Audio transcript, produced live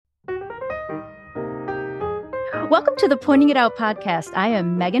Welcome to the Pointing It Out podcast. I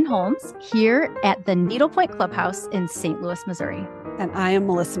am Megan Holmes here at the Needlepoint Clubhouse in St. Louis, Missouri. And I am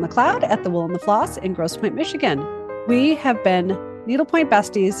Melissa McLeod at the Wool and the Floss in Grosse Pointe, Michigan. We have been needlepoint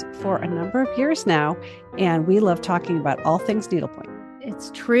besties for a number of years now, and we love talking about all things needlepoint.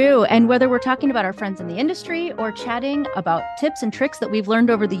 It's true. And whether we're talking about our friends in the industry or chatting about tips and tricks that we've learned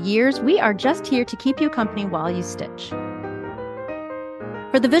over the years, we are just here to keep you company while you stitch.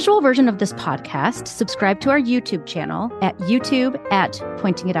 For the visual version of this podcast, subscribe to our YouTube channel at YouTube at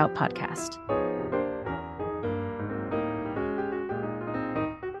Pointing It Out Podcast.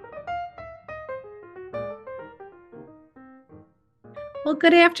 Well,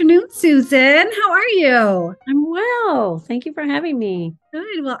 good afternoon, Susan. How are you? I'm well. Thank you for having me.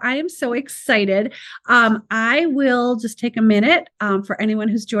 Good. Well, I am so excited. I will just take a minute for anyone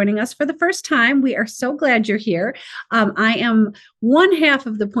who's joining us for the first time. We are so glad you're here. I am one half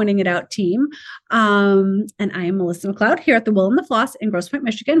of the Pointing It Out team, and I am Melissa McLeod here at the Wool and the Floss in Grosse Pointe,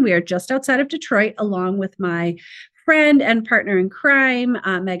 Michigan. We are just outside of Detroit, along with my friend and partner in crime,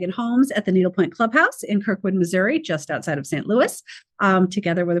 Megan Holmes, at the Needlepoint Clubhouse in Kirkwood, Missouri, just outside of St. Louis,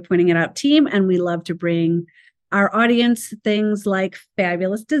 together with a Pointing It Out team. And we love to bring our audience things like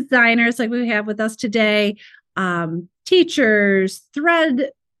fabulous designers like we have with us today, teachers, thread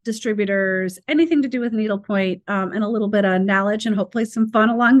distributors, anything to do with needlepoint, and a little bit of knowledge and hopefully some fun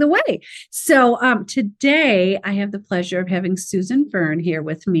along the way. So today I have the pleasure of having Susan Byrne here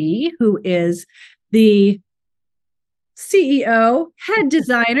with me, who is the CEO, head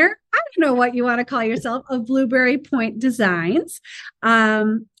designer, I don't know what you want to call yourself, of Blueberry Point Designs.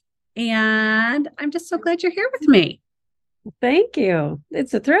 And I'm just so glad you're here with me. Thank you.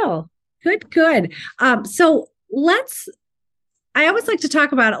 It's a thrill. Good. So I always like to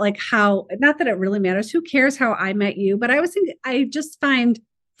talk about it like how, not that it really matters, who cares how I met you, but I just find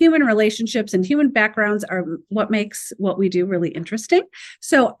human relationships and human backgrounds are what makes what we do really interesting.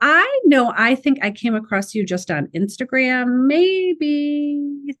 So I think I came across you just on Instagram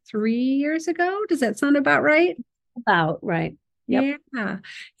maybe 3 years ago. Does that sound about right? About right. Yep.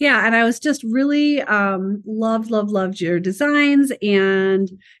 Yeah. And I was just really loved your designs, and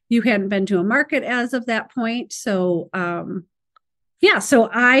you hadn't been to a market as of that point. So so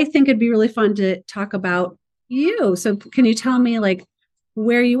I think it'd be really fun to talk about you. So can you tell me like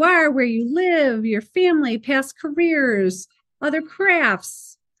where you are, where you live, your family, past careers, other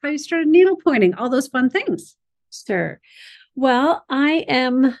crafts, how you started needlepointing, all those fun things? Sure. Well, I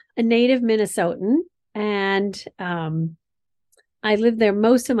am a native Minnesotan, and I lived there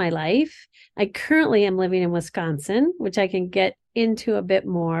most of my life. I currently am living in Wisconsin, which I can get into a bit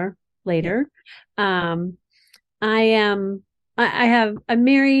more later. I'm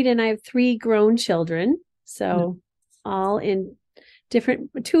married and I have 3 grown children. So all in different,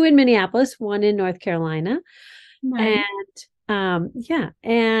 2 in Minneapolis, 1 in North Carolina. Nice.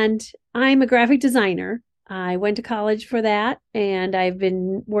 And I'm a graphic designer. I went to college for that, and I've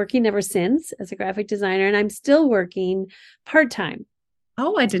been working ever since as a graphic designer, and I'm still working part-time.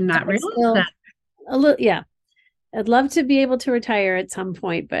 Oh, I did not realize that. A little, yeah. I'd love to be able to retire at some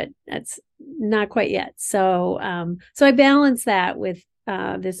point, but that's not quite yet. So I balance that with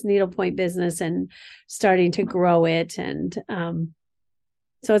this needlepoint business and starting to grow it. And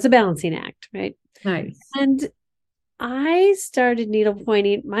so it's a balancing act, right? Nice. And I started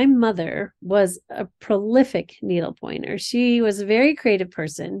needlepointing. My mother was a prolific needlepointer. She was a very creative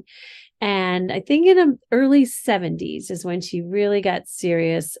person. And I think in the early 70s is when she really got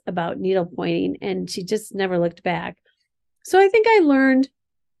serious about needlepointing, and she just never looked back. So I think I learned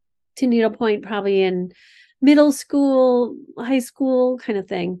to needlepoint probably in middle school, high school kind of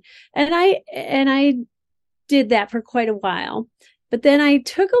thing. And I did that for quite a while. But then I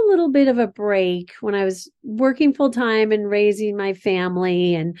took a little bit of a break when I was working full time and raising my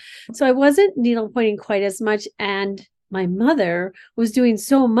family. And so I wasn't needlepointing quite as much. And my mother was doing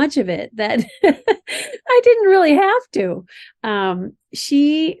so much of it that I didn't really have to.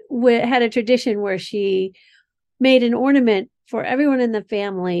 She had a tradition where she made an ornament for everyone in the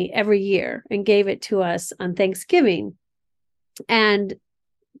family every year and gave it to us on Thanksgiving. And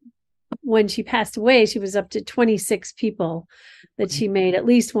when she passed away, she was up to 26 people that she made at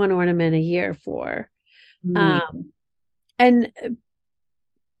least one ornament a year for. And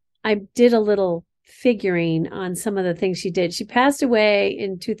I did a little figuring on some of the things she did. She passed away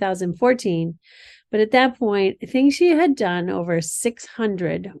in 2014, but at that point, I think she had done over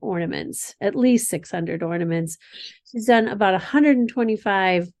 600 ornaments, at least 600 ornaments. She's done about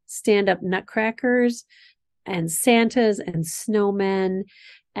 125 stand-up nutcrackers and Santas and snowmen.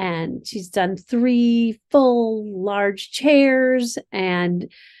 And she's done 3 full large chairs.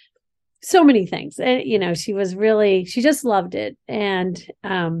 And so many things. And, she just loved it. And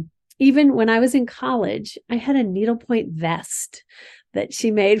even when I was in college, I had a needlepoint vest that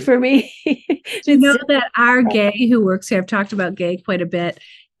she made for me. Do you know that our Gay, who works here, I've talked about Gay quite a bit,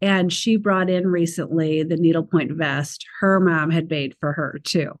 and she brought in recently the needlepoint vest her mom had made for her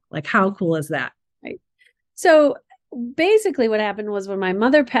too. Like, how cool is that? Right. So basically what happened was when my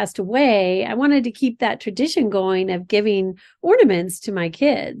mother passed away, I wanted to keep that tradition going of giving ornaments to my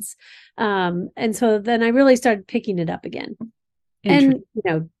kids. And so then I really started picking it up again. And,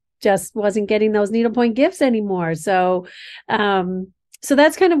 just wasn't getting those needlepoint gifts anymore. So, so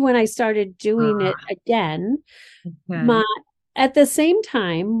that's kind of when I started doing it again. Okay. At the same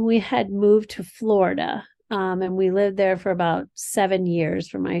time, we had moved to Florida, and we lived there for about 7 years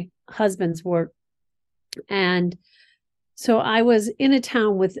for my husband's work. And so I was in a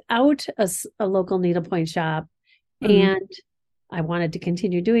town without a local needlepoint shop, and I wanted to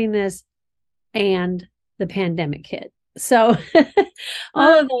continue doing this, and the pandemic hit. So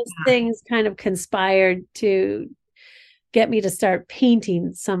all of those things kind of conspired to get me to start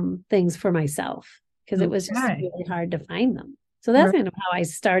painting some things for myself, because it was just really hard to find them. So that's kind of how I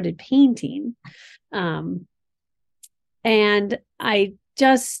started painting. And I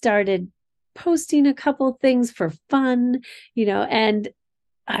just started posting a couple things for fun, and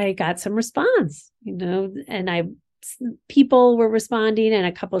I got some response, and people were responding, and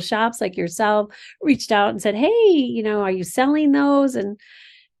a couple shops like yourself reached out and said, hey, are you selling those? And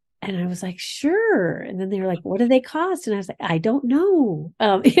I was like, sure. And then they were like, what do they cost? And I was like, I don't know.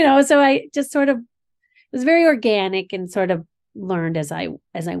 So I just sort of was very organic and sort of learned as I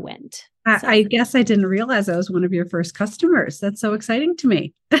went. I guess I didn't realize I was one of your first customers. That's so exciting to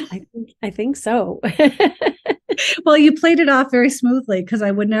me. I think so. Well, you played it off very smoothly, because I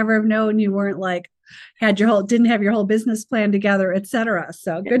would never have known you weren't like didn't have your whole business plan together, etc.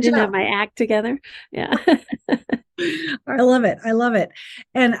 So good job. Didn't have my act together. Yeah. I love it. I love it.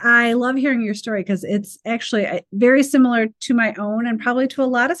 And I love hearing your story, because it's actually very similar to my own, and probably to a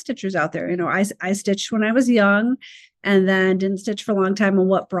lot of stitchers out there. I stitched when I was young, and then didn't stitch for a long time. And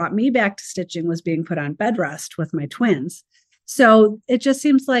what brought me back to stitching was being put on bed rest with my twins. So it just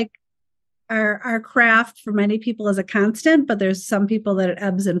seems like our craft for many people is a constant, but there's some people that it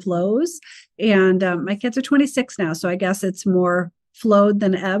ebbs and flows. And my kids are 26 now, so I guess it's more flowed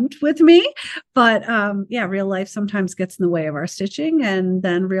than ebbed with me. But real life sometimes gets in the way of our stitching, and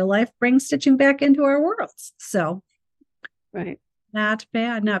then real life brings stitching back into our worlds. So right. Not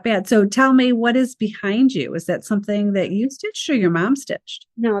bad, not bad. So tell me, what is behind you? Is that something that you stitched or your mom stitched?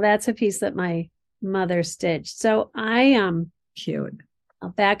 No, that's a piece that my mother stitched. So I cute. I'll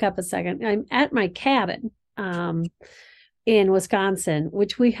back up a second. I'm at my cabin in Wisconsin,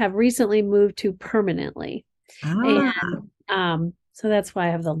 which we have recently moved to permanently. And so that's why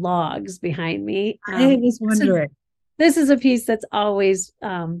I have the logs behind me. I was wondering. This is a piece that's always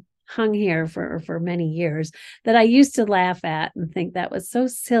hung here for many years, that I used to laugh at and think that was so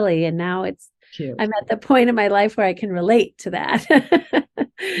silly. And now I'm at the point in my life where I can relate to that.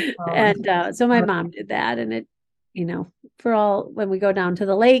 And so my mom did that, and it, when we go down to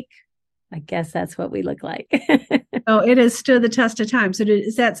the lake, I guess that's what we look like. Oh, it has stood the test of time. So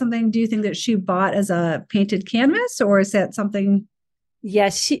is that something, do you think that she bought as a painted canvas, or is that something?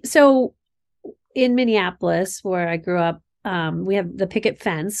 Yes. So in Minneapolis, where I grew up, we have the picket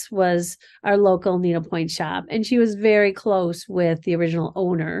fence was our local needlepoint shop, and she was very close with the original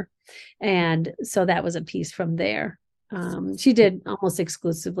owner. And so that was a piece from there. She did almost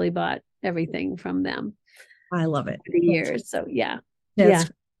exclusively bought everything from them. I love it. For the years. So yeah.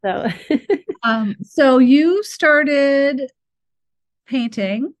 Yes. Yeah. So, so you started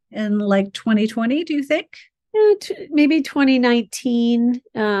painting in like 2020, do you think? Maybe 2019.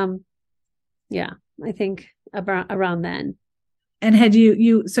 Yeah, I think around then. And had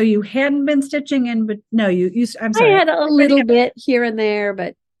so you hadn't been stitching in, but no, I'm sorry. I had a little bit here and there,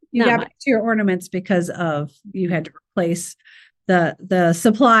 but you got back to your ornaments because of you had to replace the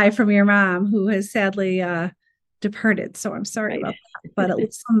supply from your mom, who has sadly departed. So I'm sorry about that. But at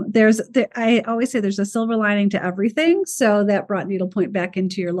least I always say there's a silver lining to everything. So that brought needlepoint back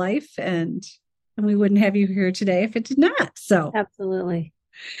into your life, and we wouldn't have you here today if it did not. So absolutely.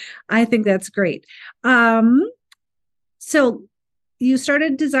 I think that's great. So you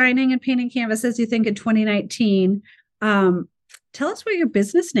started designing and painting canvases, you think, in 2019. Tell us where your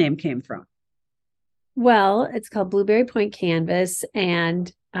business name came from. Well, it's called Blueberry Point Canvas.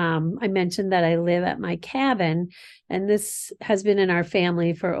 And I mentioned that I live at my cabin, and this has been in our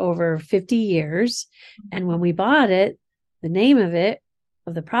family for over 50 years. And when we bought it, the name of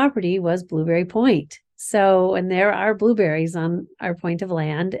the property was Blueberry Point. So, and there are blueberries on our point of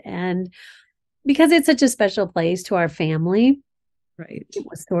land. And because it's such a special place to our family, Right. it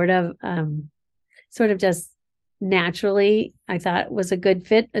was sort of just naturally, I thought was a good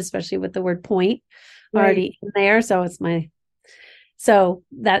fit, especially with the word point already in there. So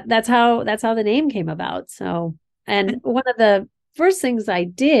that's how the name came about. So, and one of the first things I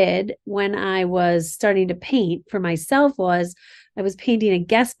did when I was starting to paint for myself was I was painting a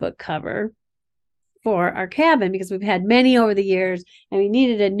guest book cover for our cabin because we've had many over the years and we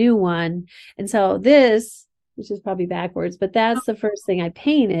needed a new one. And so this, which is probably backwards, but that's the first thing I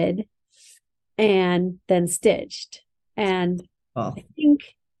painted and then stitched. And I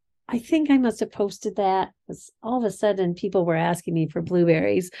think I must have posted that because all of a sudden people were asking me for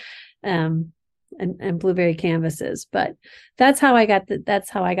blueberries and blueberry canvases. But that's how I got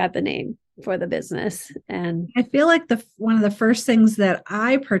the name for the business. And I feel like one of the first things that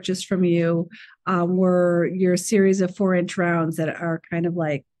I purchased from you were your series of 4-inch rounds that are kind of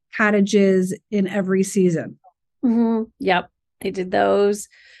like cottages in every season. Mm-hmm. Yep, I did those.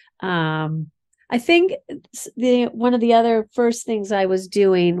 I think one of the other first things I was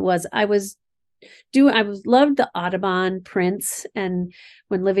doing was I loved the Audubon prints, and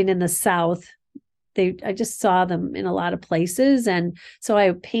when living in the South, I just saw them in a lot of places, and so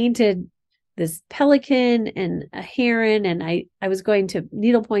I painted this pelican and a heron, and I was going to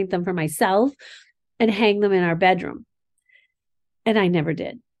needlepoint them for myself and hang them in our bedroom, and I never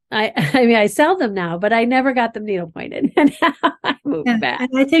did. I mean, I sell them now, but I never got them needlepointed, and I moved back.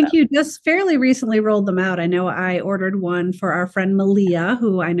 And I think you just fairly recently rolled them out. I know I ordered one for our friend Malia,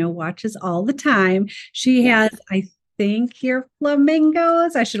 who I know watches all the time. She has, I think, here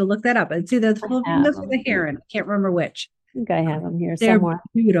flamingos. I should have looked that up. It's either the flamingos or the heron. I can't remember which. I think I have them here They're somewhere.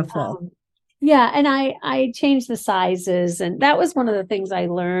 Beautiful. Yeah, and I changed the sizes, and that was one of the things I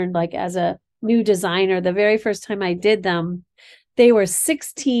learned, like as a new designer. The very first time I did them, they were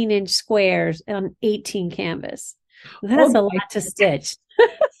 16-inch squares on 18 canvas. That's a lot to stitch.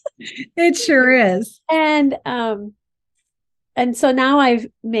 It sure is. And so now I've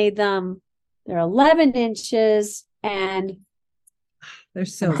made them, they're 11 inches and they're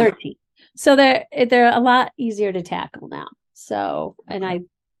so 13. So they're a lot easier to tackle now. So, and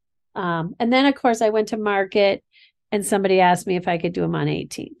then of course I went to market and somebody asked me if I could do them on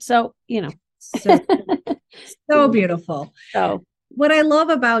 18. So, so beautiful. So what I love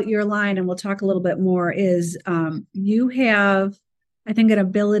about your line, and we'll talk a little bit more, is you have, I think, an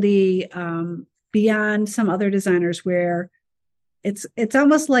ability beyond some other designers where it's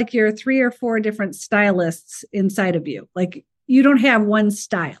almost like you're 3 or 4 different stylists inside of you. Like you don't have one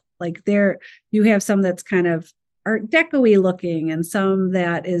style. Like you have some that's kind of Art Deco-y looking, and some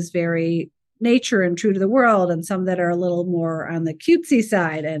that is very nature and true to the world, and some that are a little more on the cutesy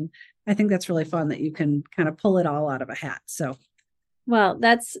side. And I think that's really fun that you can kind of pull it all out of a hat. So, well,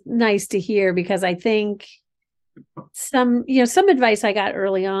 that's nice to hear, because I think some advice I got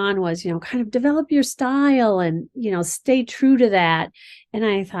early on was, kind of develop your style and, stay true to that. And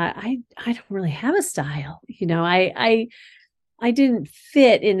I thought, I don't really have a style. I didn't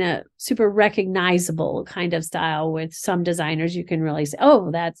fit in a super recognizable kind of style with some designers. You can really say,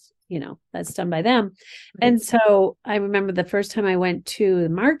 oh, that's done by them. Right. And so I remember the first time I went to the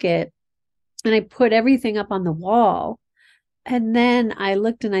market and I put everything up on the wall. And then I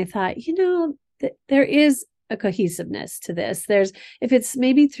looked and I thought, there is a cohesiveness to this. If it's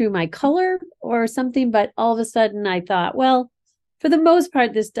maybe through my color or something, but all of a sudden I thought, well, for the most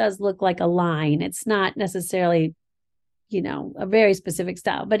part, this does look like a line. It's not necessarily, a very specific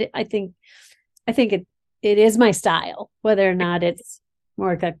style, but I think it is my style, whether or not it's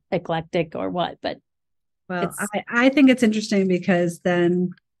more eclectic or what. But I think it's interesting because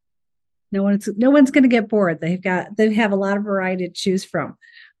then no one's going to get bored. They have a lot of variety to choose from.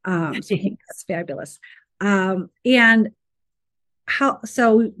 So that's fabulous. And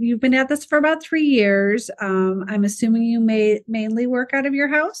so you've been at this for about 3 years. I'm assuming you mainly work out of your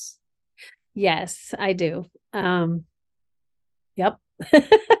house? Yes, I do. Yep.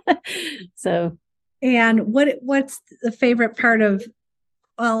 So, and what's the favorite part of,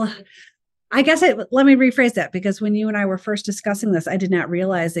 well, I guess let me rephrase that, because when you and I were first discussing this, I did not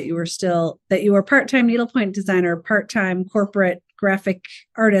realize that you were part-time needlepoint designer, part-time corporate graphic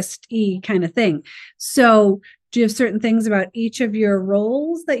artist-y kind of thing. So do you have certain things about each of your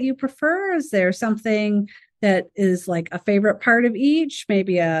roles that you prefer? Is there something that is like a favorite part of each,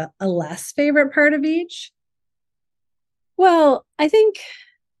 maybe a less favorite part of each? Well, I think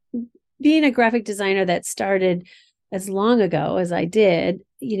being a graphic designer that started as long ago as I did,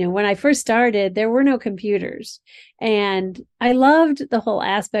 when I first started, there were no computers, and I loved the whole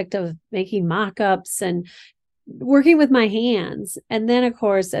aspect of making mock-ups and working with my hands. And then, of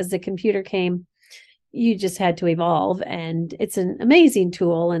course, as the computer came, you just had to evolve, and it's an amazing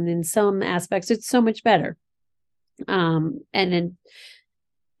tool. And in some aspects, it's so much better. And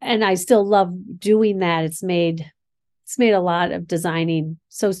I still love doing that. It's made a lot of designing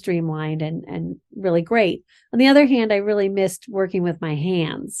so streamlined and really great. On the other hand, I really missed working with my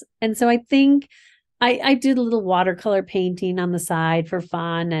hands. And so I think I did a little watercolor painting on the side for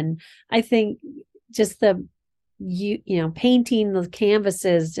fun. And I think just painting the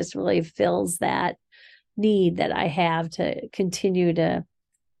canvases just really fills that need that I have to continue to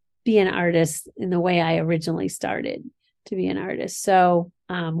be an artist in the way I originally started to be an artist. So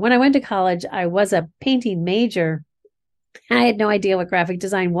when I went to college, I was a painting major. I had no idea what graphic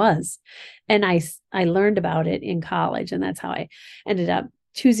design was. And I learned about it in college, and that's how I ended up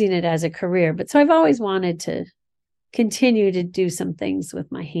choosing it as a career. But so I've always wanted to continue to do some things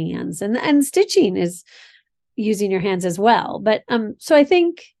with my hands, and stitching is using your hands as well. But so I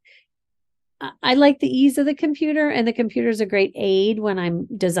think I like the ease of the computer, and the computer is a great aid when I'm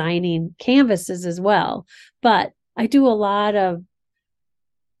designing canvases as well. But I do a lot of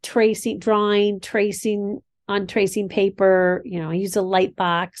tracing on tracing paper. I use a light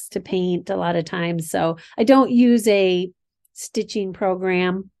box to paint a lot of times. So I don't use a stitching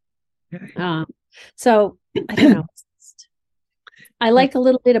program. So I don't know. I like a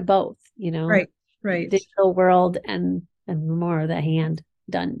little bit of both, Right. digital world and more of the hand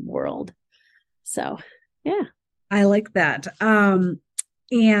done world. So, yeah. I like that. And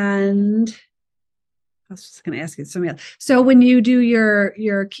I was just going to ask you something else. So when you do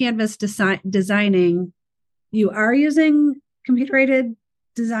your canvas designing, you are using computer aided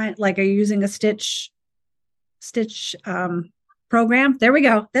design? Like, are you using a stitch program? There we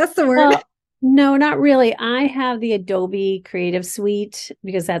go. That's the word. Well, no, not really. I have the Adobe Creative Suite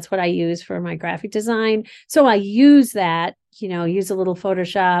because that's what I use for my graphic design. So I use that, use a little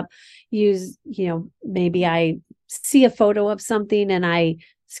Photoshop, maybe I see a photo of something and I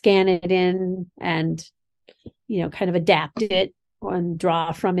scan it in and, kind of adapt it and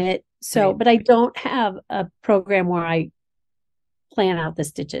draw from it. So, Right. But I don't have a program where I plan out the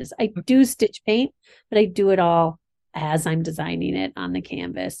stitches. I do stitch paint, but I do it all as I'm designing it on the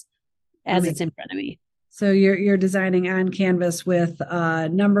canvas as it's in front of me. So you're designing on canvas with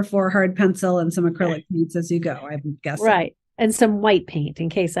number 4 hard pencil and some acrylic paints as you go, I'm guessing. Right. And some white paint in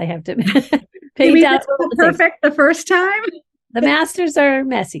case I have to paint out. Perfect the first time. The masters are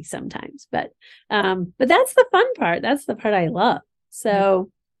messy sometimes, but that's the fun part. That's the part I love. So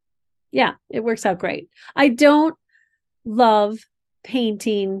yeah, it works out great. I don't love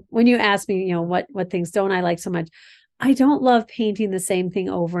painting. When you ask me, what things don't I like so much? I don't love painting the same thing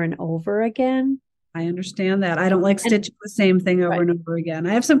over and over again. I understand that. I don't like stitching the same thing over and over again.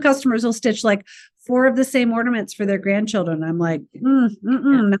 I have some customers who'll stitch like 4 of the same ornaments for their grandchildren. I'm like,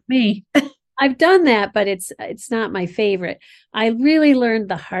 not me. I've done that, but it's not my favorite. I really learned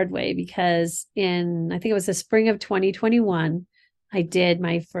the hard way because I think it was the spring of 2021, I did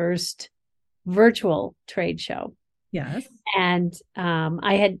my first virtual trade show. Yes. And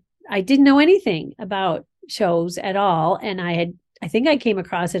I didn't know anything about shows at all. And I think I came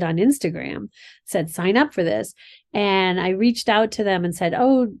across it on Instagram, said, sign up for this. And I reached out to them and said,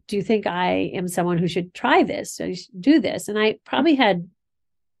 oh, do you think I am someone who should try this? So you should do this. And I probably had,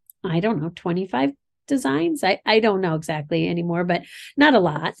 25 designs. I don't know exactly anymore, but not a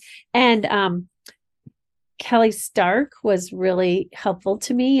lot. And Kelly Stark was really helpful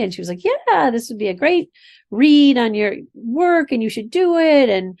to me. And she was like, yeah, this would be a great read on your work and you should do it.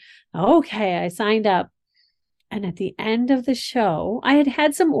 And okay, I signed up. And at the end of the show, I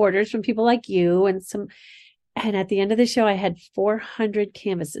had some orders from people like you and at the end of the show, I had 400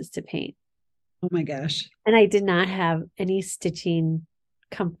 canvases to paint. Oh my gosh. And I did not have any stitching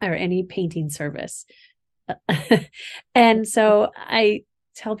or any painting service. And so I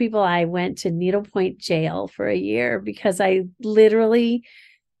tell people I went to needlepoint jail for a year because I literally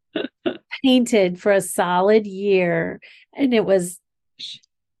painted for a solid year. And I was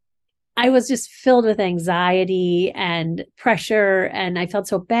just filled with anxiety and pressure. And I felt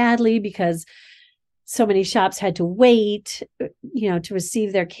so badly because so many shops had to wait, to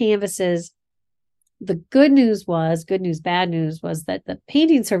receive their canvases. The good news, bad news was that the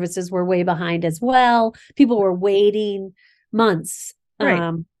painting services were way behind as well. People were waiting months,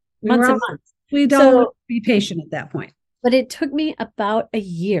 months and months. We don't be patient at that point. But it took me about a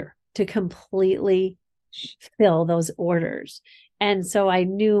year to completely fill those orders. And so I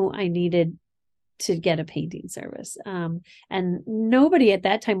knew I needed to get a painting service. And nobody at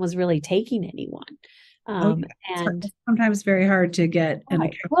that time was really taking anyone. And sometimes very hard to get an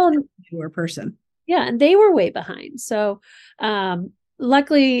account to a person. Yeah. And they were way behind. So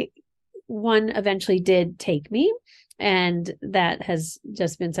luckily one eventually did take me. And that has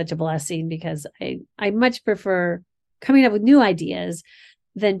just been such a blessing because I much prefer coming up with new ideas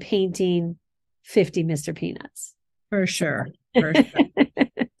than painting 50 Mr. Peanuts. For sure. For sure.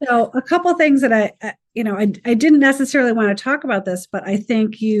 So a couple of things that I didn't necessarily want to talk about this, but I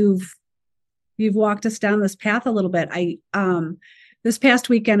think you've walked us down this path a little bit. This past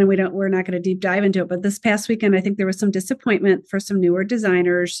weekend, and we're not going to deep dive into it, but this past weekend, I think there was some disappointment for some newer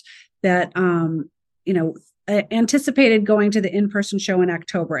designers that, anticipated going to the in-person show in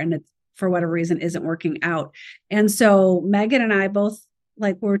October, and it, for whatever reason, isn't working out. And so Megan and I both,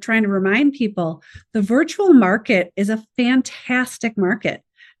 we're trying to remind people, the virtual market is a fantastic market.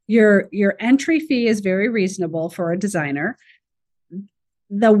 Your entry fee is very reasonable for a designer.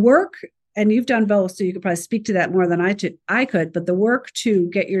 The work, and you've done both, so you could probably speak to that more than I could, but the work to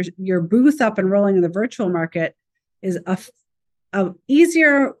get your booth up and rolling in the virtual market is a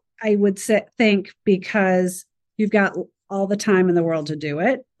easier, I would think, because you've got all the time in the world to do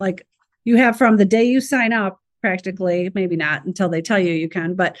it. Like you have from the day you sign up, practically, maybe not until they tell you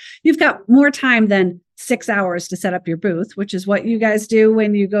can, but you've got more time than 6 hours to set up your booth, which is what you guys do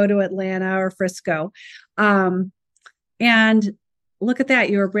when you go to Atlanta or Frisco. And look at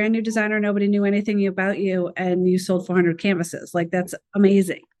that. You're a brand new designer. Nobody knew anything about you, and you sold 400 canvases. That's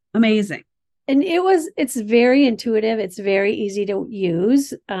amazing. Amazing. And it's very intuitive. It's very easy to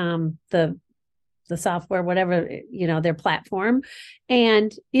use, the software, whatever, their platform.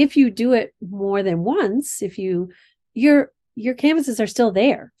 And if you do it more than once, your canvases are still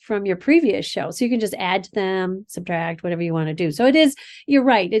there from your previous show. So you can just add to them, subtract, whatever you want to do. So you're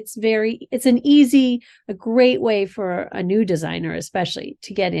right. It's a great way for a new designer, especially,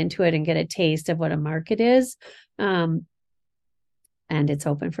 to get into it and get a taste of what a market is. And it's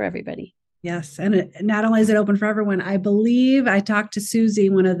open for everybody. Yes. And not only is it open for everyone, I believe I talked to Susie,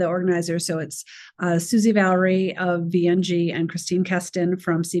 one of the organizers. So it's Susie Valerie of VNG and Christine Keston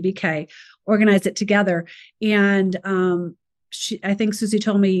from CBK organized it together. And I think Susie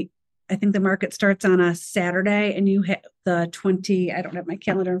told me, I think the market starts on a Saturday, and you hit the 20. I don't have my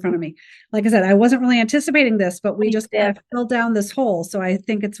calendar in front of me. Like I said, I wasn't really anticipating this, but we just filled down this hole. So I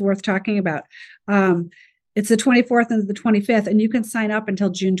think it's worth talking about. It's the 24th and the 25th, and you can sign up until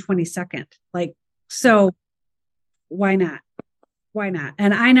June 22nd. So why not? Why not?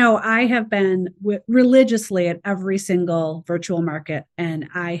 And I know I have been religiously at every single virtual market, and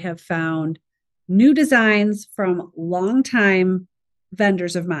I have found new designs from longtime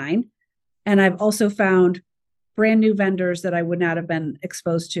vendors of mine. And I've also found brand new vendors that I would not have been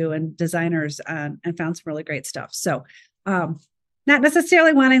exposed to, and designers, and found some really great stuff. So, not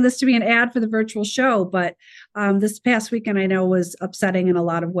necessarily wanting this to be an ad for the virtual show, but this past weekend I know was upsetting in a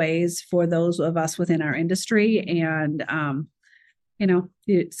lot of ways for those of us within our industry. And,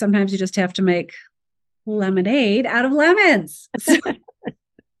 sometimes you just have to make lemonade out of lemons. So,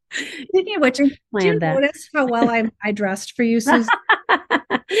 speaking of which, did you notice how well I dressed for you, Susan?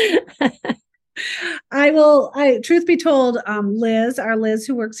 Truth be told, Liz,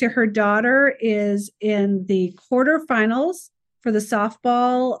 who works here, her daughter is in the quarterfinals for the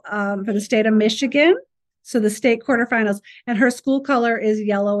softball for the state of Michigan. So the state quarterfinals, and her school color is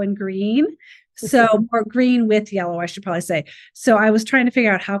yellow and green. So, or green with yellow, I should probably say. So I was trying to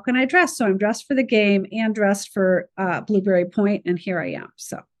figure out, how can I dress? So I'm dressed for the game and dressed for Blueberry Point, and here I am.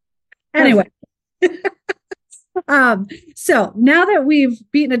 So anyway. So now that we've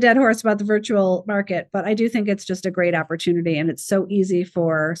beaten a dead horse about the virtual market, but I do think it's just a great opportunity, and it's so easy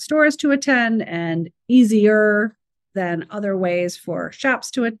for stores to attend, and easier than other ways for shops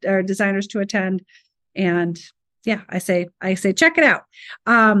or designers to attend. And yeah, I say check it out.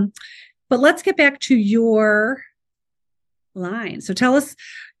 But let's get back to your line. So tell us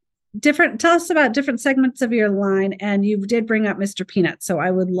about different segments of your line. And you did bring up Mr. Peanut, so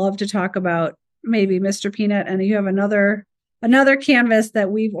I would love to talk about maybe Mr. Peanut. And you have another canvas that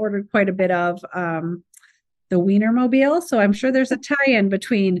we've ordered quite a bit of, the Wienermobile. So I'm sure there's a tie-in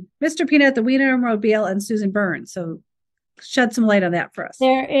between Mr. Peanut, the Wienermobile, and Susan Byrne. So shed some light on that for us.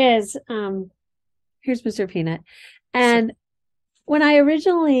 There is. Here's Mr. Peanut. And when I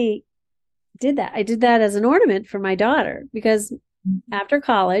originally did that, I did that as an ornament for my daughter, because after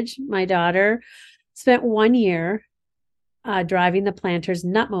college, my daughter spent 1 year driving the Planters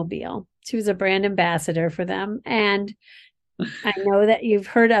Nutmobile. She was a brand ambassador for them. And I know that you've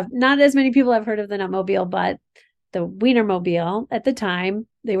heard of, not as many people have heard of the Nutmobile, but the Wienermobile at the time,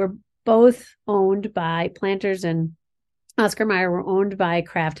 they were both owned by Planters, and Oscar Mayer were owned by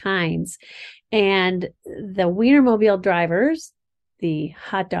Kraft Heinz. And the Wienermobile drivers, the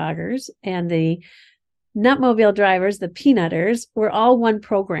hot doggers, and the Nutmobile drivers, the peanutters, were all one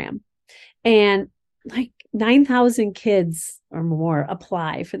program. And like 9,000 kids or more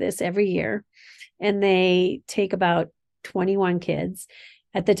apply for this every year. And they take about 21 kids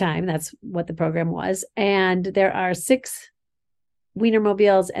at the time. That's what the program was. And there are 6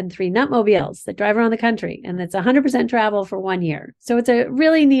 Wienermobiles and 3 Nutmobiles that drive around the country. And it's 100% travel for 1 year. So it's a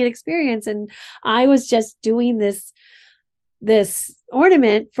really neat experience. And I was just doing this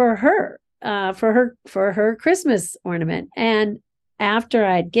ornament for her, for her Christmas ornament. And after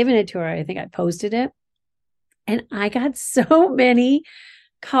I'd given it to her, I think I posted it. And I got so many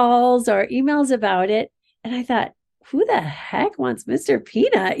calls or emails about it. And I thought, who the heck wants Mr.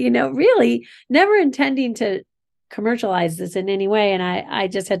 Peanut? Really never intending to commercialize this in any way. And I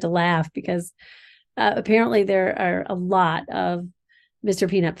just had to laugh because apparently there are a lot of Mr.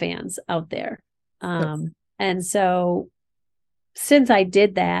 Peanut fans out there. And so since I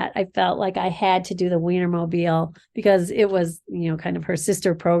did that, I felt like I had to do the Wienermobile because it was, kind of her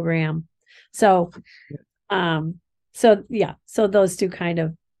sister program. So those two kind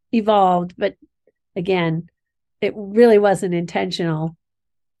of evolved, but again, it really wasn't intentional.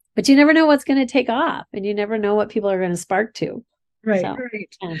 But you never know what's going to take off, and you never know what people are going to spark to. Right. So,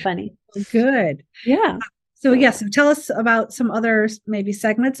 Right. Kind of funny. Good. Yeah. So tell us about some other maybe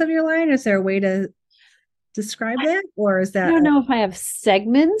segments of your line. Is there a way to describe that, or is that? I don't know if I have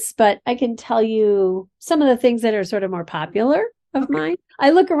segments, but I can tell you some of the things that are sort of more popular of mine. I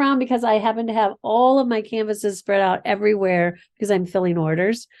look around because I happen to have all of my canvases spread out everywhere because I'm filling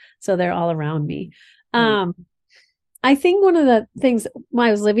orders, so they're all around me. Right. I think one of the things when I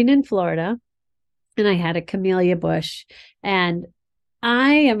was living in Florida and I had a camellia bush, and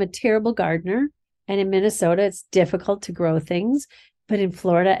I am a terrible gardener, and in Minnesota, it's difficult to grow things, but in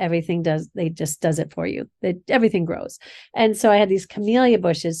Florida, they just does it for you. Everything grows. And so I had these camellia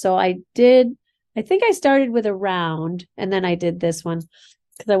bushes. So I think I started with a round, and then I did this one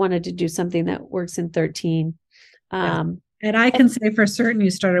because I wanted to do something that works in 13. And I can say for certain you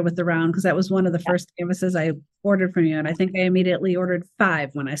started with the round because that was one of the first canvases I ordered from you. And I think I immediately ordered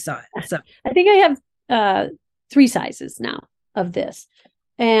 5 when I saw it. So I think I have 3 sizes now of this.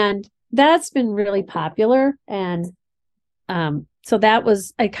 And that's been really popular. And so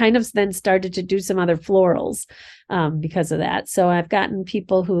I kind of then started to do some other florals because of that. So I've gotten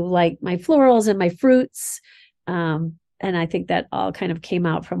people who like my florals and my fruits. And I think that all kind of came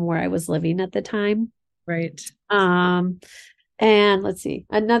out from where I was living at the time. Right. And let's see,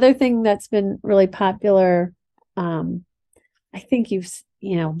 another thing that's been really popular. I think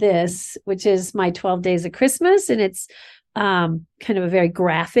this, which is my 12 Days of Christmas, and it's kind of a very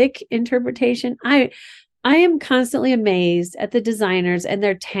graphic interpretation. I am constantly amazed at the designers and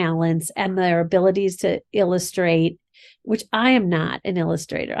their talents and their abilities to illustrate, which I am not an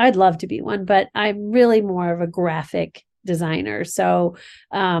illustrator. I'd love to be one, but I'm really more of a graphic designer. So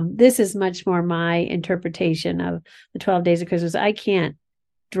this is much more my interpretation of the 12 Days of Christmas. I can't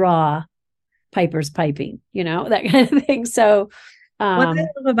draw Piper's piping, that kind of thing. So what I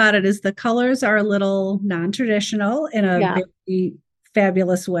love about it is the colors are a little non-traditional in a very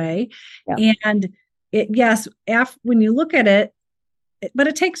fabulous way. Yeah. And when you look at it, but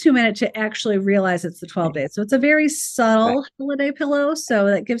it takes you a minute to actually realize it's the 12 days. So it's a very subtle holiday pillow. So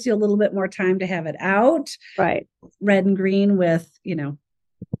that gives you a little bit more time to have it out. Right. Red and green with,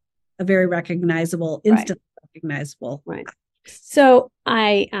 a very recognizable, instantly recognizable. Right. So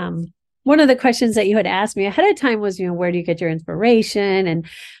one of the questions that you had asked me ahead of time was, where do you get your inspiration? And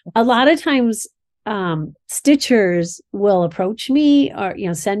a lot of times stitchers will approach me or,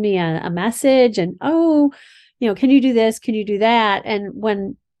 send me a message and, can you do this? Can you do that? And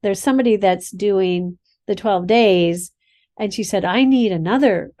when there's somebody that's doing the 12 days and she said, I need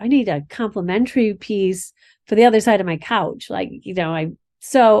a complimentary piece for the other side of my couch.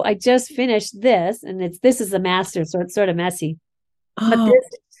 So I just finished this, and this is the master. So it's sort of messy, but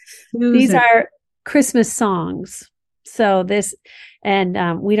these are Christmas songs. So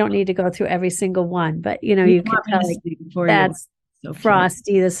we don't need to go through every single one, but you can tell that's so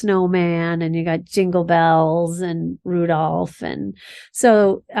Frosty the Snowman, and you got Jingle Bells and Rudolph. And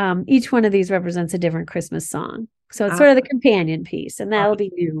so each one of these represents a different Christmas song. So it's sort of the companion piece, and that'll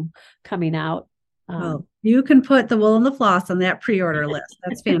be new coming out. You can put the wool and the floss on that pre-order list.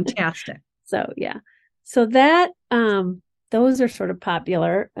 That's fantastic. So that those are sort of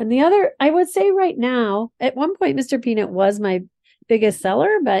popular. And the other, I would say right now, at one point, Mr. Peanut was my biggest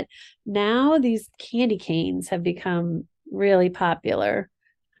seller, but now these candy canes have become really popular.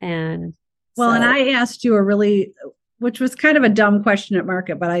 And well, and I asked you which was kind of a dumb question at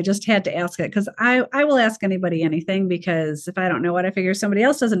market, but I just had to ask it because I will ask anybody anything, because if I don't know it, I figure somebody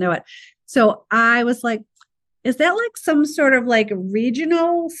else doesn't know it. So I was like, is that like some sort of like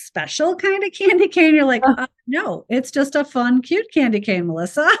regional special kind of candy cane? You're like, no, it's just a fun, cute candy cane,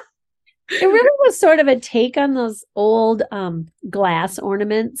 Melissa. It really was sort of a take on those old glass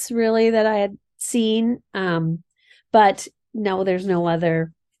ornaments, really, that I had seen. But no, there's no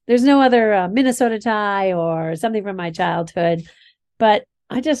other Minnesota tie or something from my childhood. But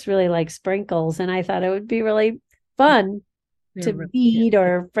I just really like sprinkles, and I thought it would be really fun to bead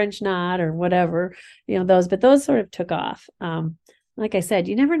or French knot or whatever, those, but those sort of took off. Like I said,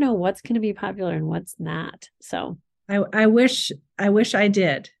 you never know what's going to be popular and what's not. So I wish I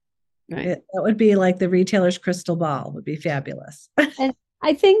did. Right. That would be like the retailer's crystal ball. Would be fabulous. And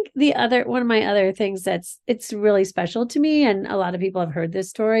I think one of my other things it's really special to me, and a lot of people have heard this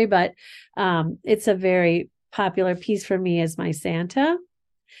story, but it's a very popular piece for me, is my Santa.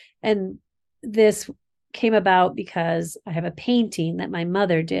 And this came about because I have a painting that my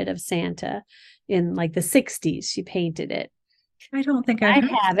mother did of Santa in like the 60s. She painted it. I don't think I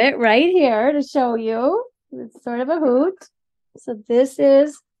have it right here to show you. It's sort of a hoot. So this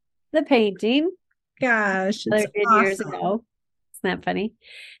is the painting. Gosh, it's awesome. Years ago. Isn't that funny?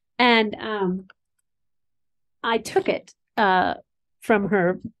 And I took it from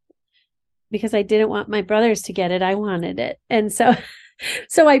her because I didn't want my brothers to get it. I wanted it. And so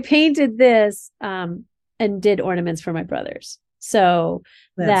I painted this and did ornaments for my brothers. So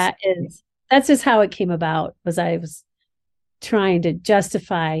that's just how it came about, was I was trying to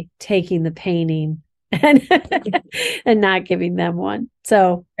justify taking the painting and not giving them one.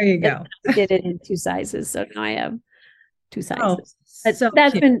 So there you go. I did it in 2 sizes. So now I have 2 sizes. So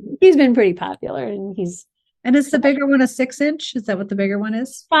he's been pretty popular, and is the bigger one a 6-inch? Is that what the bigger one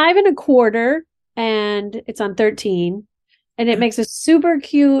is? 5 1/4, and it's on 13, and it makes a super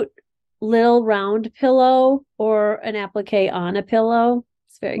cute little round pillow or an applique on a pillow.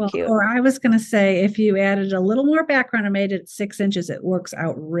 It's very cute. Or I was going to say, if you added a little more background and made it 6 inches, it works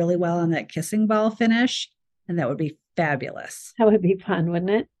out really well on that kissing ball finish, and that would be fabulous. That would be fun, wouldn't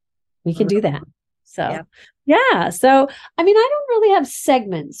it? We can do that. So yeah. So I mean, I don't really have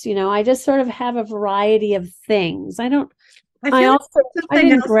segments, I just sort of have a variety of things. I didn't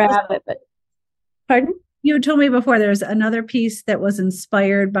grab it, but pardon? You told me before there's another piece that was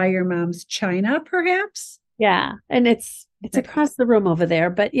inspired by your mom's china, perhaps? Yeah. And it's across the room over there.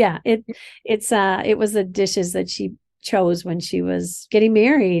 But yeah, it was the dishes that she chose when she was getting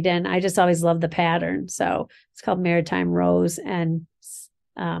married. And I just always loved the pattern. So it's called Maritime Rose. And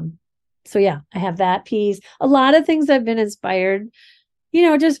so yeah, I have that piece. A lot of things have been inspired,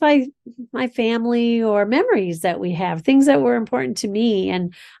 just by my family or memories that we have, things that were important to me.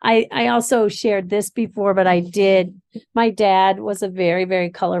 And I also shared this before, but my dad was a very, very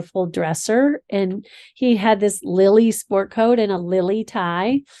colorful dresser, and he had this lily sport coat and a lily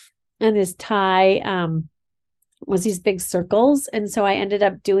tie, and his tie was these big circles. And so I ended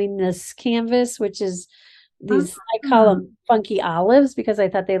up doing this canvas, which is these, I call them funky olives, because I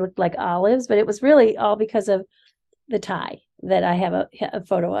thought they looked like olives, but it was really all because of the tie that I have a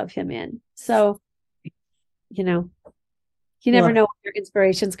photo of him in. So, you never know where your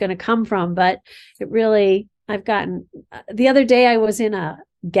inspiration is going to come from, but I've gotten, the other day I was in a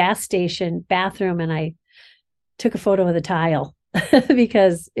gas station bathroom and I took a photo of the tile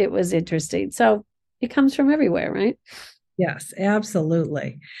because it was interesting. So it comes from everywhere, right? Yes,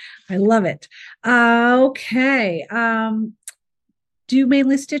 absolutely. I love it. Okay. Do you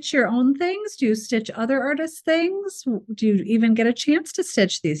mainly stitch your own things? Do you stitch other artists' things? Do you even get a chance to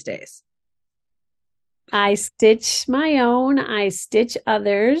stitch these days? I stitch my own. I stitch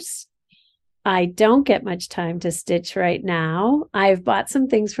others. I don't get much time to stitch right now. I've bought some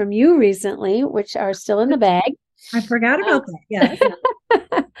things from you recently, which are still in the bag. I forgot about that. Yes.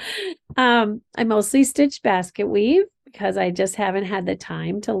 I mostly stitch basket weave because I just haven't had the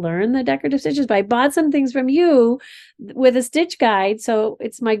time to learn the decorative stitches, but I bought some things from you with a stitch guide. So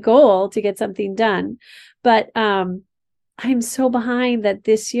it's my goal to get something done. But I'm so behind that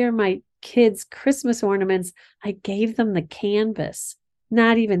this year, my kids' Christmas ornaments, I gave them the canvas,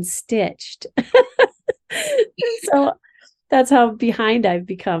 not even stitched. So that's how behind I've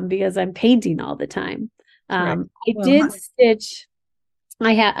become, because I'm painting all the time. I did stitch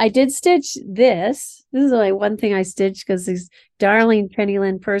this. This is only one thing I stitched because these darling Penny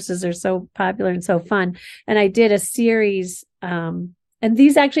Lynn purses are so popular and so fun. And I did a series, and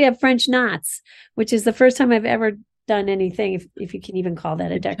these actually have French knots, which is the first time I've ever done anything, if you can even call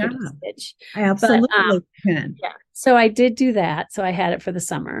that a Good decorative job. stitch. I absolutely can. Yeah. So I did do that. So I had it for the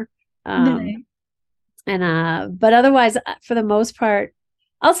summer. Nice. But otherwise, for the most part,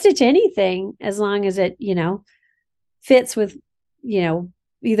 I'll stitch anything as long as it, fits with,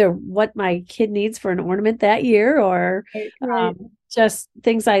 either what my kid needs for an ornament that year or Right. just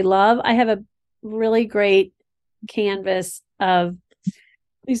things I love. I have a really great canvas of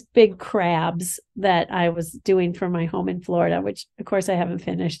these big crabs that I was doing for my home in Florida, which of course I haven't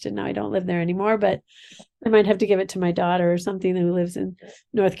finished and now I don't live there anymore, but I might have to give it to my daughter or something who lives in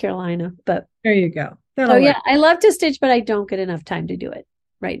North Carolina. But there you go. yeah, I love to stitch, but I don't get enough time to do it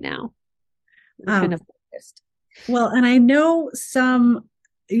right now. I'm kind of focused. Well, and I know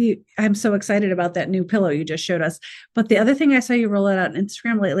I'm so excited about that new pillow you just showed us. But the other thing I saw you roll out on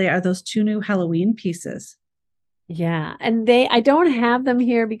Instagram lately are those 2 new Halloween pieces. Yeah. And I don't have them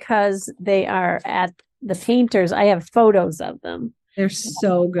here because they are at the painters. I have photos of them. They're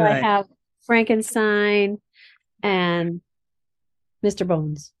so good. I have Frankenstein and Mr.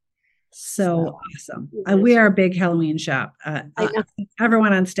 Bones. So awesome. We are a big Halloween shop.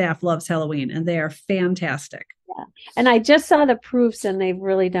 Everyone on staff loves Halloween and they are fantastic. Yeah. And I just saw the proofs and they've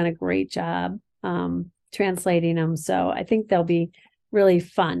really done a great job translating them. So I think they'll be really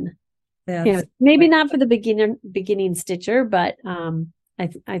fun. Maybe not for the beginning stitcher, but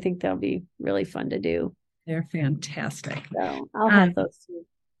I think they'll be really fun to do. They're fantastic. So I'll have those too.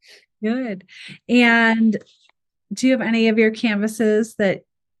 Good. And do you have any of your canvases that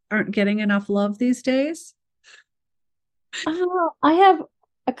aren't getting enough love these days? I have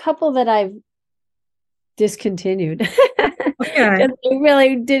a couple that I've discontinued. Okay. They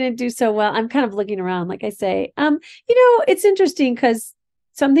really didn't do so well. I'm kind of looking around, like I say. It's interesting because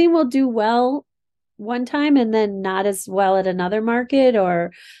something will do well one time and then not as well at another market,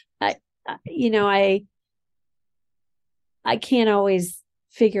 or I can't always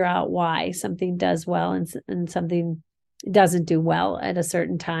figure out why something does well and something doesn't do well at a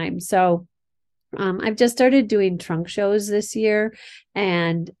certain time. So I've just started doing trunk shows this year,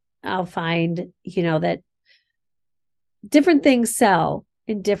 and I'll find, that different things sell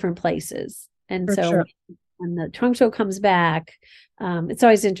in different places. And when the trunk show comes back, it's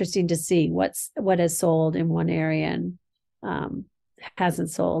always interesting to see what has sold in one area and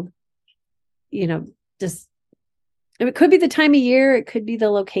hasn't sold. Just it could be the time of year, it could be the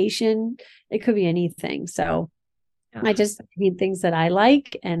location, it could be anything. So I just need things that I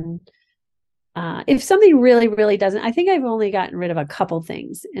like, and if something really, really doesn't, I think I've only gotten rid of a couple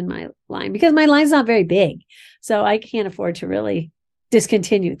things in my line because my line's not very big, so I can't afford to really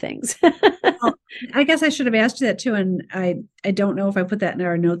discontinue things. Well, I guess I should have asked you that too, and I don't know if I put that in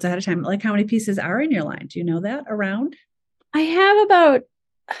our notes ahead of time. Like, how many pieces are in your line? Do you know that around? I have about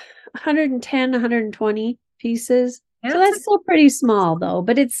 110, 120 pieces. So that's still pretty small though,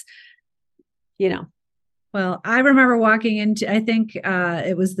 but it's, Well, I remember walking into, I think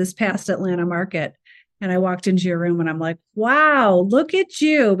it was this past Atlanta market, and I walked into your room and I'm like, wow, look at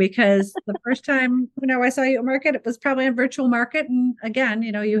you. Because the first time, I saw you at market, it was probably a virtual market. And again,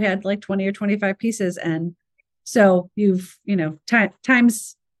 you had like 20 or 25 pieces. And so you've,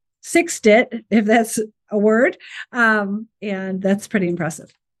 times sixed it, if that's a word. And that's pretty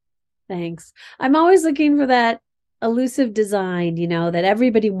impressive. Thanks. I'm always looking for that elusive design, that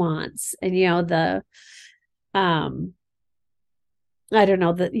everybody wants. And, I don't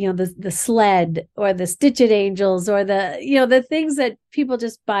know, the sled or the Stitch It Angels or the things that people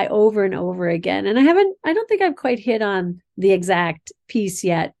just buy over and over again. And I don't think I've quite hit on the exact piece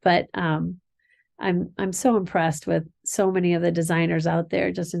yet, but I'm so impressed with so many of the designers out there.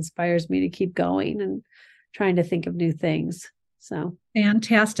 It just inspires me to keep going and trying to think of new things. So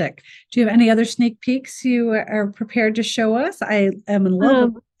fantastic. Do you have any other sneak peeks you are prepared to show us? I am in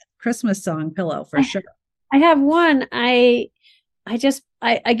love with Christmas song pillow for sure. I have one. I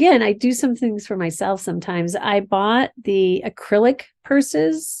do some things for myself sometimes. I bought the acrylic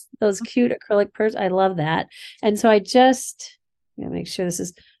purses, those cute acrylic purses. I love that. And so I just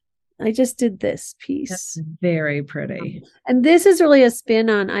did this piece. That's very pretty. And this is really a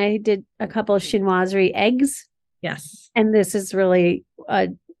spin on, I did a couple of chinoiserie eggs. Yes. And this is really a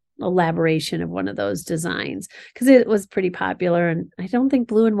elaboration of one of those designs because it was pretty popular, and I don't think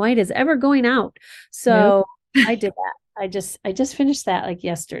blue and white is ever going out. So I did that. I just finished that like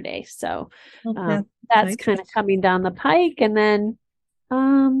yesterday. So that's kind of coming down the pike. And then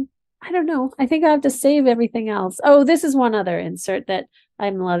I don't know. I think I have to save everything else. Oh, this is one other insert that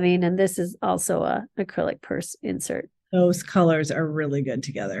I'm loving, and this is also a acrylic purse insert. Those colors are really good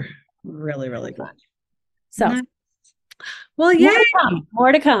together. Really, really good. So well, yeah,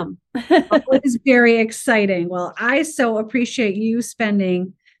 more to come. Always very exciting. Well, I so appreciate you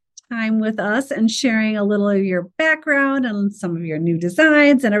spending time with us and sharing a little of your background and some of your new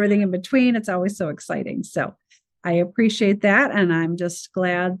designs and everything in between. It's always so exciting. So I appreciate that. And I'm just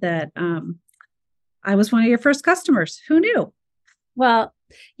glad that I was one of your first customers. Who knew? Well,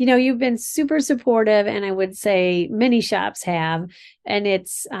 you've been super supportive, and I would say many shops have. And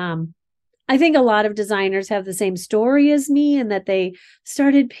it's, I think a lot of designers have the same story as me, and that they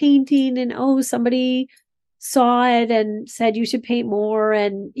started painting and, somebody saw it and said you should paint more,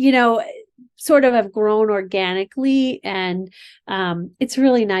 and, sort of have grown organically. And it's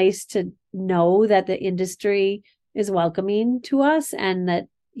really nice to know that the industry is welcoming to us, and that,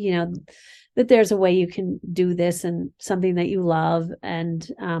 that there's a way you can do this and something that you love, and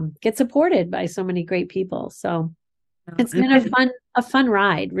get supported by so many great people. So it's been a fun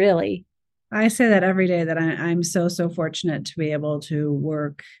ride, really. I say that every day, that I'm so fortunate to be able to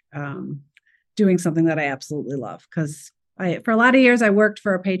work doing something that I absolutely love. Because for a lot of years I worked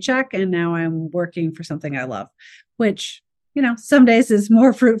for a paycheck, and now I'm working for something I love, which, some days is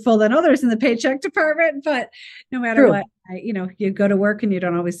more fruitful than others in the paycheck department. But no matter what, you go to work and you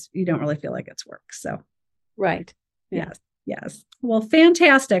don't really feel like it's work. So, right. Yeah. Yes. Well,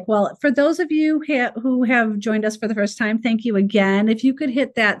 fantastic. Well, for those of you who have joined us for the first time, thank you again. If you could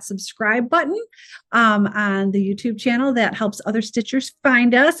hit that subscribe button on the YouTube channel, that helps other Stitchers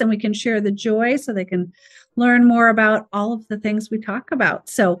find us, and we can share the joy so they can learn more about all of the things we talk about.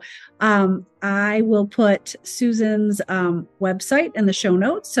 So I will put Susan's website in the show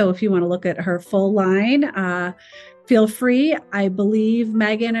notes. So if you want to look at her full line, feel free. I believe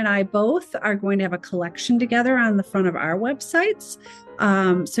Megan and I both are going to have a collection together on the front of our websites.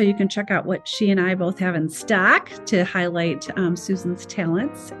 So you can check out what she and I both have in stock to highlight Susan's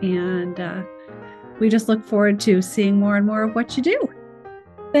talents. And we just look forward to seeing more and more of what you do.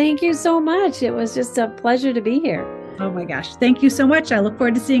 Thank you so much. It was just a pleasure to be here. Oh my gosh. Thank you so much. I look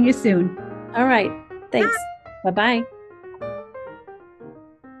forward to seeing you soon. All right. Thanks. Bye-bye.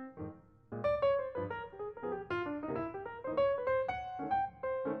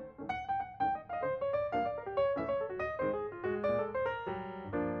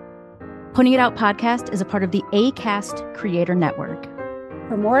 Pointing It Out podcast is a part of the Acast Creator Network.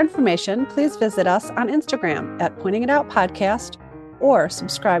 For more information, please visit us on Instagram at Pointing It Out Podcast, or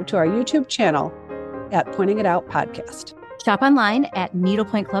subscribe to our YouTube channel at Pointing It Out Podcast. Shop online at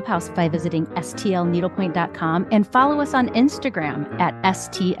Needlepoint Clubhouse by visiting stlneedlepoint.com, and follow us on Instagram at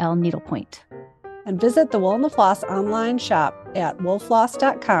stlneedlepoint. And visit the Wool and the Floss online shop at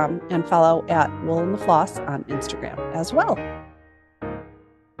woolfloss.com, and follow at Wool and the Floss on Instagram as well.